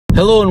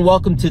Hello and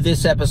welcome to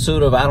this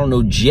episode of I Don't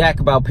Know Jack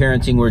About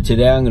Parenting, where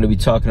today I'm going to be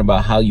talking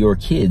about how your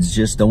kids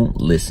just don't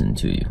listen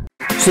to you.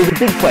 So the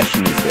big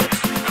question is this: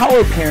 how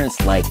are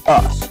parents like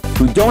us,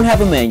 who don't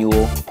have a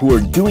manual, who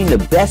are doing the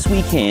best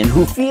we can,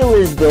 who feel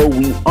as though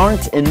we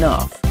aren't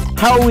enough,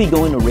 how are we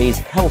going to raise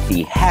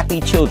healthy,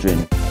 happy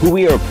children who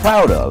we are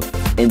proud of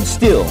and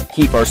still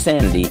keep our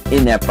sanity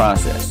in that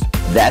process?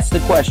 That's the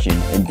question,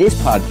 and this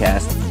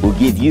podcast will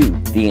give you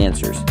the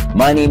answers.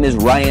 My name is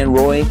Ryan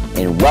Roy,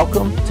 and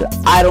welcome to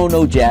I Don't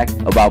Know Jack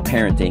About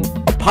Parenting,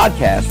 a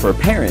podcast for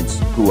parents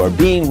who are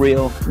being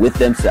real with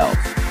themselves.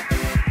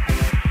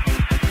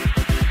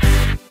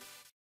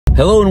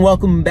 Hello and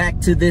welcome back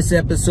to this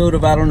episode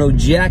of I Don't Know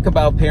Jack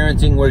About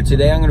Parenting, where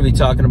today I'm going to be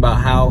talking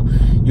about how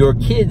your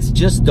kids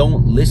just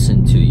don't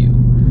listen to you.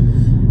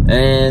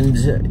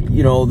 And,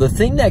 you know, the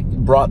thing that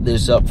brought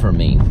this up for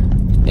me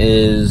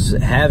is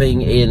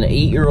having an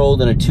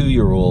 8-year-old and a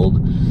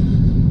 2-year-old.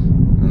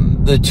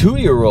 The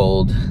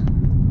 2-year-old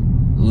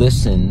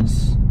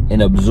listens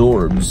and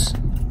absorbs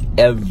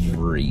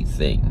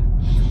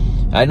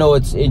everything. I know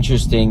it's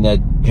interesting that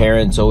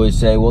parents always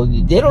say, well,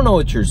 they don't know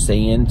what you're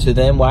saying to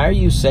them. Why are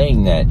you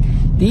saying that?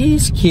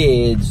 These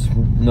kids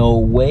know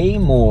way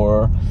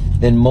more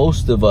than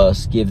most of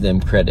us give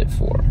them credit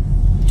for.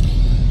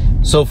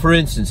 So, for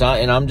instance,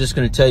 I'm just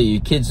going to tell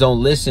you, kids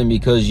don't listen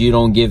because you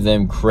don't give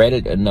them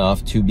credit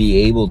enough to be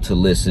able to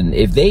listen.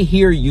 If they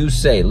hear you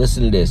say,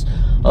 listen to this,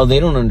 oh, they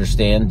don't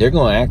understand, they're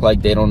going to act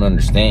like they don't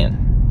understand.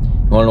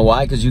 You want to know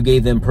why? Because you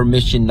gave them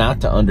permission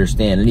not to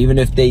understand. And even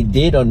if they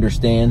did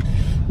understand,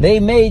 they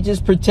may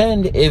just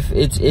pretend if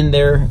it's in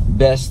their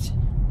best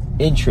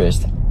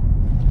interest.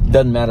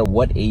 Doesn't matter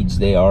what age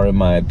they are, in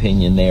my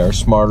opinion. They are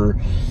smarter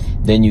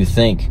than you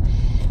think.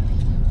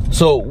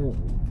 So,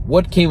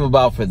 what came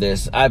about for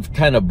this? I've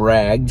kind of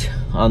bragged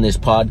on this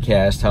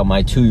podcast how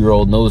my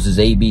 2-year-old knows his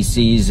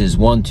ABCs, his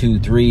 1, 2,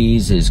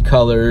 3s, his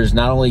colors,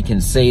 not only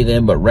can say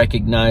them, but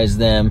recognize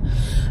them,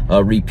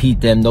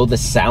 repeat them, know the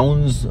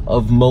sounds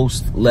of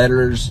most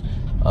letters.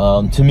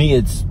 To me,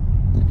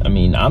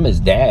 I'm his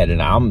dad,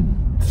 and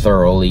I'm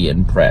thoroughly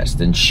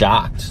impressed and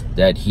shocked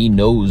that he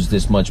knows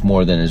this much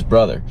more than his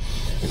brother.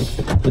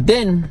 But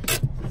then,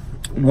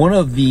 one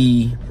of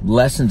the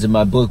lessons in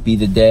my book, Be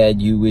the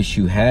Dad You Wish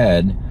You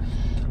Had,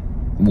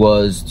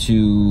 was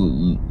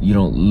to,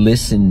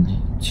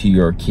 listen to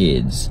your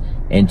kids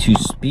and to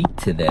speak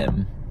to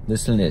them.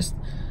 Listen to this.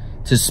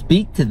 To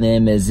speak to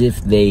them as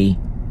if they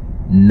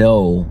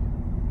know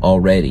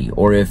already,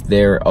 or if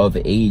they're of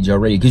age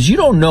already, because you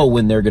don't know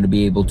when they're going to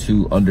be able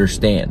to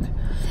understand.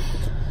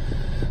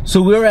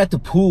 So we were at the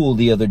pool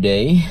the other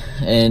day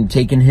and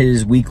taking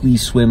his weekly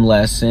swim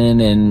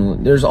lesson,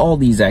 and there's all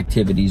these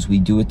activities we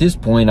do. At this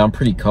point, I'm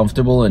pretty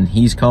comfortable, and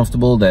he's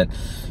comfortable that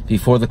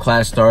before the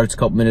class starts, a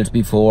couple minutes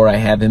before, I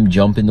have him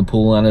jump in the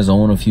pool on his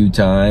own a few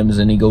times,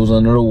 and he goes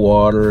under the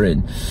water,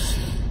 and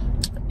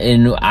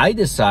I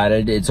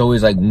decided it's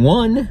always like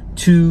 1,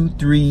 2,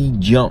 3,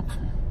 jump.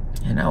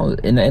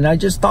 And I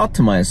just thought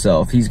to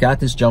myself, he's got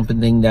this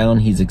jumping thing down,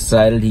 he's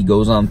excited, he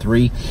goes on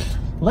 3.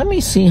 Let me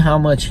see how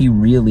much he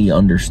really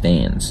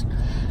understands.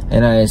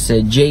 And I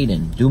said,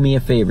 Jaden, do me a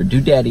favor,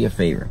 do daddy a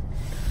favor.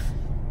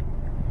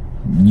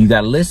 You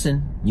gotta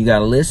listen, you're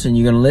gonna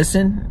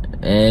listen.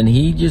 And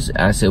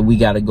I said, we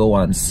gotta go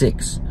on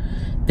 6.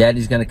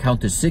 Daddy's gonna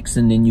count to 6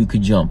 and then you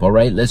could jump. All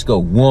right, let's go.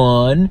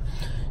 1,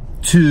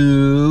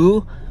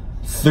 2,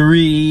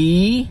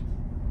 3,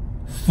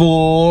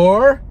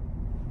 4,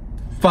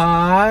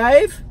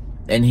 5.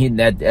 And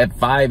at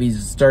 5,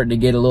 he's starting to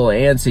get a little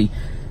antsy.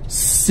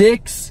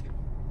 6,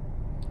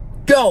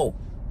 go.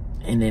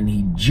 And then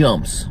he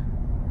jumps.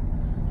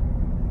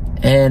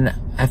 And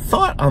I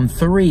thought on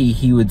 3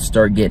 he would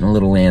start getting a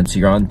little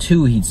antsy. On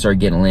 2 he'd start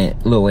getting a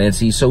little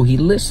antsy. So he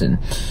listened.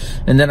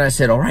 And then I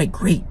said, all right,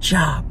 great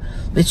job.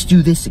 Let's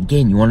do this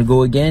again. You want to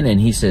go again? And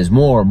he says,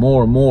 more,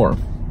 more, more.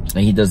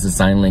 And he does the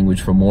sign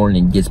language for more, and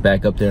he gets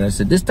back up there. And I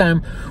said, this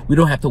time we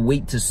don't have to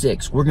wait to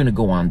 6. We're going to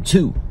go on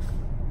 2.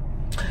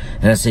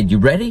 And I said, you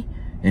ready?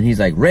 And he's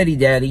like, ready,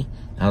 Daddy.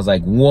 I was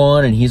like,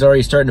 1. And he's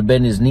already starting to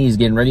bend his knees,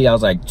 getting ready. I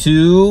was like,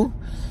 2,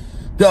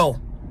 go.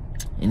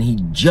 And he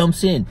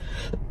jumps in.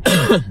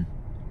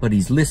 But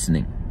he's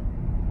listening.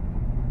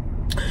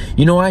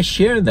 I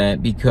share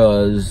that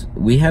because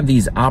we have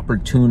these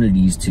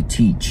opportunities to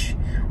teach.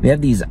 We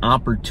have these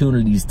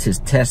opportunities to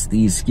test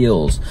these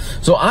skills.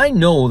 So I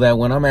know that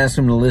when I'm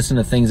asking him to listen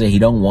to things that he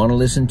don't want to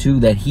listen to,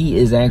 that he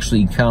is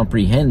actually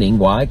comprehending.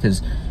 Why?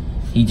 Because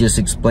he just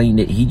explained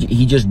it.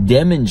 He just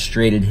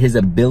demonstrated his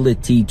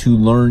ability to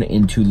learn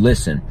and to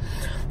listen.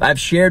 I've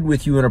shared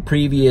with you in a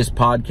previous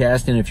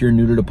podcast, and if you're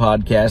new to the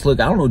podcast, look,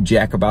 I don't know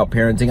jack about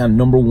parenting. I'm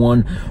number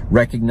one,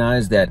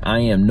 recognize that I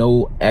am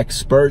no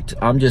expert.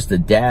 I'm just a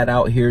dad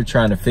out here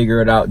trying to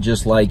figure it out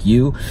just like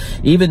you.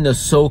 Even the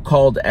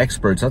so-called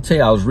experts. I'll tell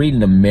you, I was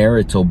reading a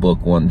marital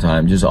book one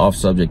time, just off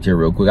subject here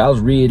real quick. I was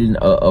reading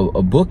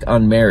a book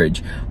on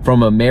marriage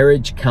from a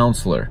marriage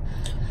counselor.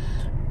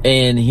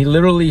 And he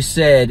literally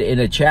said in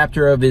a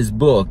chapter of his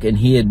book, and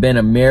he had been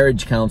a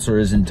marriage counselor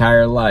his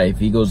entire life.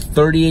 He goes,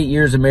 38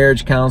 years of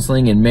marriage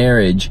counseling and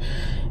marriage,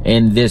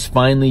 and this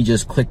finally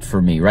just clicked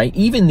for me, right?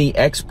 Even the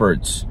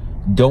experts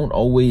don't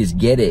always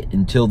get it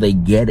until they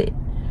get it.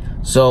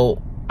 So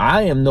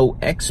I am no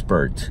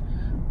expert,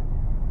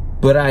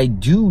 but I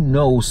do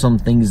know some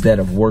things that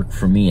have worked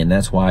for me, and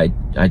that's why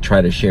I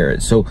try to share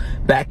it. So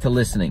back to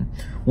listening.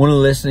 One of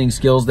the listening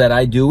skills that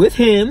I do with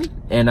him,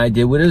 and I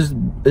did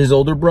with his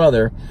older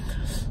brother,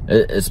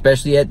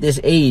 especially at this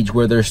age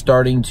where they're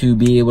starting to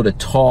be able to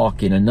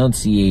talk and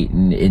enunciate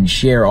and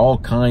share all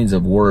kinds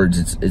of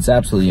words. It's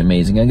absolutely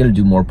amazing. I'm going to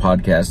do more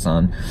podcasts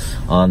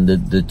on the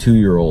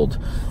 2-year-old.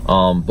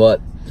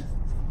 But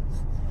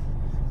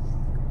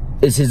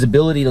it's his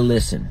ability to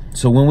listen.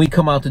 So when we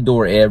come out the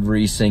door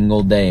every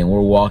single day and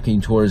we're walking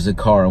towards the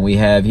car and we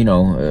have,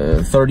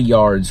 30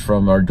 yards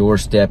from our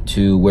doorstep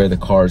to where the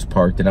car is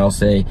parked, and I'll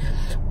say,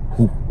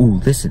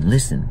 ooh,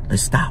 listen,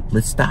 let's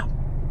stop.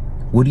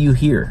 What do you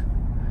hear?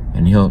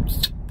 And he'll,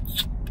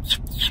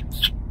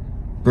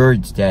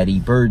 birds, Daddy,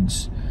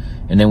 birds.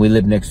 And then we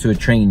live next to a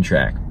train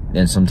track.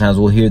 And sometimes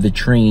we'll hear the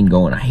train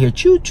going. I hear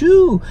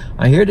choo-choo.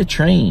 I hear the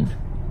train.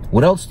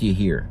 What else do you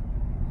hear?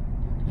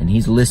 And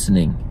he's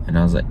listening. And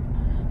I was like,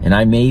 and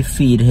I may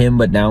feed him,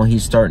 but now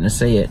he's starting to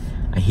say it.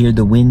 I hear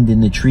the wind in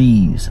the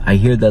trees. I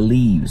hear the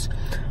leaves.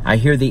 I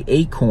hear the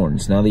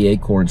acorns. Now the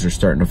acorns are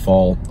starting to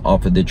fall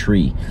off of the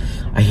tree.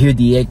 I hear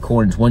the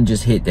acorns. One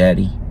just hit,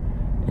 Daddy.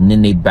 And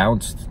then they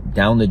bounced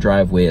down the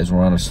driveway as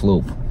we're on a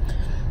slope.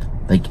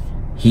 Like,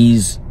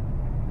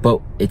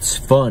 but it's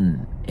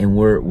fun, and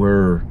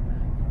we're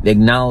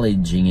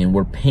acknowledging, and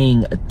we're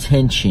paying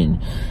attention,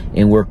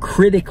 and we're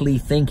critically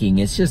thinking.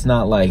 It's just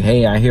not like,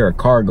 hey, I hear a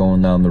car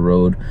going down the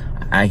road.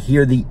 I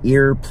hear the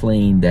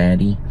airplane,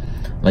 Daddy.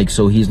 Like,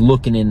 so he's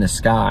looking in the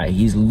sky.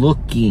 He's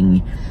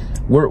looking.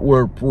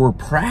 We're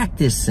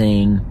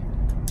practicing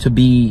to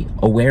be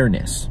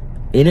awareness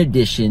in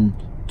addition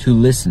to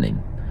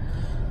listening.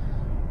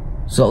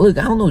 So look,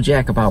 I don't know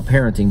jack about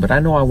parenting, but I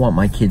know I want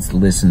my kids to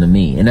listen to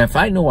me. And if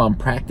I know I'm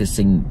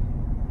practicing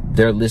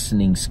their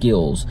listening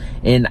skills,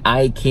 and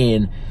I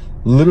can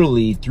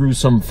literally, through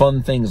some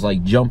fun things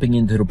like jumping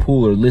into the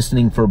pool or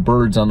listening for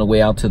birds on the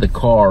way out to the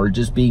car, or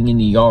just being in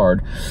the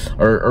yard,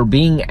 or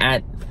being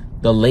at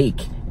the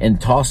lake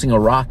and tossing a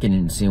rock in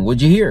and saying,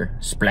 what'd you hear?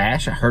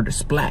 Splash? I heard a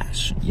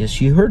splash.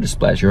 Yes, you heard a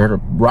splash. You heard a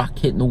rock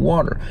hitting the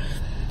water.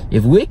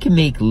 If we can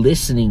make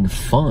listening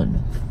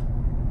fun,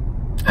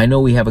 I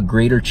know we have a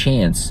greater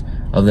chance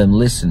of them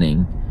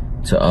listening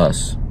to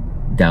us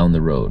down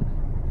the road.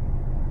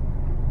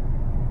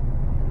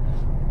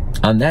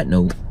 On that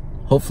note,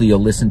 hopefully you'll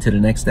listen to the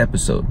next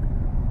episode.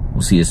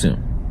 We'll see you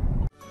soon.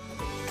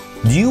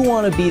 Do you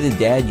want to be the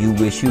dad you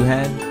wish you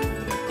had?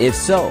 If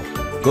so,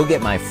 go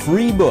get my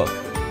free book,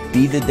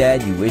 Be the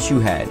Dad You Wish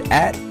You Had,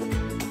 at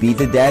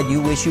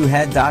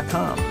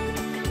BeTheDadYouWishYouHad.com.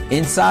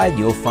 Inside,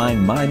 you'll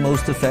find my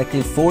most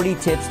effective 40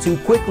 tips to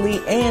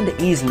quickly and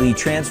easily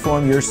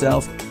transform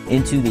yourself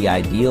into the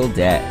ideal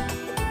dad.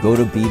 Go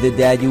to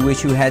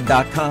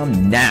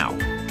BeTheDadYouWishYouHad.com now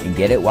and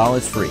get it while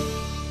it's free.